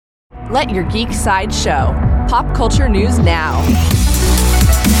Let your geek side show. Pop culture news now.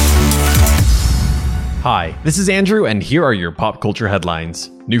 Hi, this is Andrew, and here are your pop culture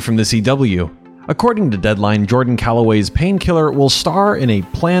headlines. New from the CW. According to Deadline, Jordan Calloway's Painkiller will star in a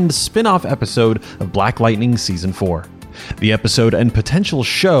planned spin-off episode of Black Lightning Season 4. The episode and potential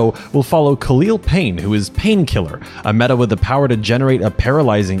show will follow Khalil Payne, who is Painkiller, a meta with the power to generate a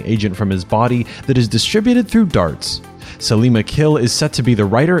paralyzing agent from his body that is distributed through darts. Salima Kill is set to be the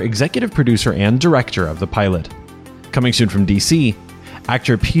writer, executive producer, and director of the pilot. Coming soon from DC,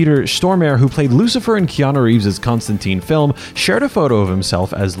 actor Peter Stormare, who played Lucifer in Keanu Reeves' Constantine film, shared a photo of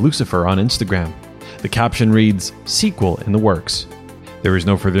himself as Lucifer on Instagram. The caption reads, "Sequel in the works." There is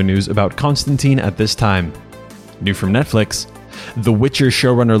no further news about Constantine at this time. New from Netflix, The Witcher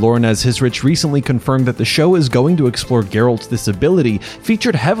showrunner Lornaz Hisrich recently confirmed that the show is going to explore Geralt's disability,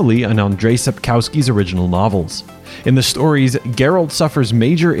 featured heavily in Andrzej Sapkowski's original novels. In the stories, Geralt suffers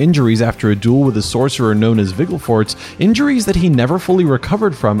major injuries after a duel with a sorcerer known as Vigilforts, injuries that he never fully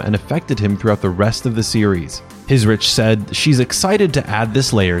recovered from and affected him throughout the rest of the series. Hisrich said she's excited to add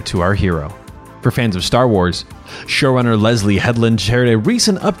this layer to our hero. For fans of Star Wars, showrunner Leslie Headland shared a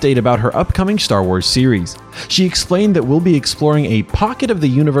recent update about her upcoming Star Wars series. She explained that we'll be exploring a pocket of the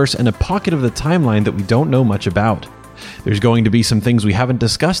universe and a pocket of the timeline that we don't know much about. There's going to be some things we haven't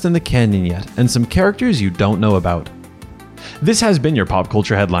discussed in the canon yet, and some characters you don't know about. This has been your Pop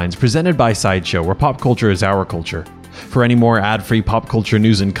Culture Headlines, presented by Sideshow, where pop culture is our culture. For any more ad-free pop culture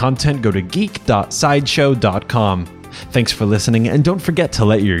news and content, go to geek.sideshow.com. Thanks for listening, and don't forget to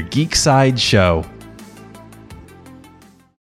let your geek side show.